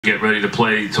Get ready to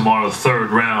play tomorrow, the third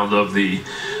round of the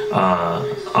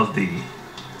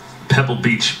Pebble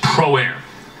Beach Pro-Am.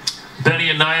 Benny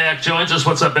in Nyack joins us.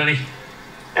 What's up, Benny?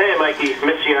 Hey, Mikey.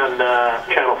 Miss you on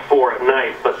Channel 4 at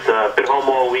night, but been home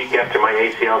all week after my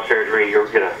ACL surgery. You're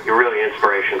really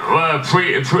inspiration. Well,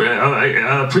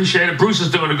 I appreciate it. Bruce is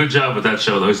doing a good job with that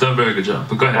show, though. He's done a very good job.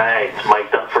 But go ahead. Hey, it's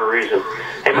mic'd up for a reason.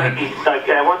 Hey, Mikey,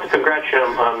 I want to congratulate you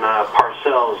on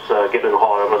Parcells getting in the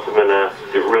Hall. That must have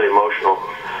been really emotional.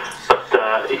 But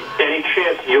any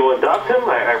chance you'll induct him?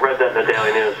 I read that in the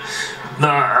Daily News. No,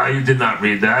 I did not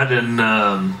read that. And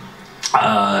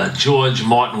George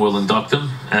Martin will induct him,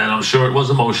 and I'm sure it was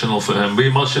emotional for him. Be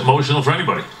emotional for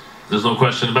anybody. There's no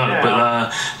question about it.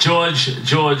 But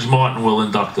George Martin will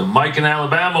induct him. Mike in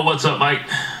Alabama, what's up, Mike?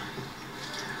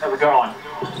 How's it going?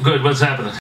 Good. What's happening?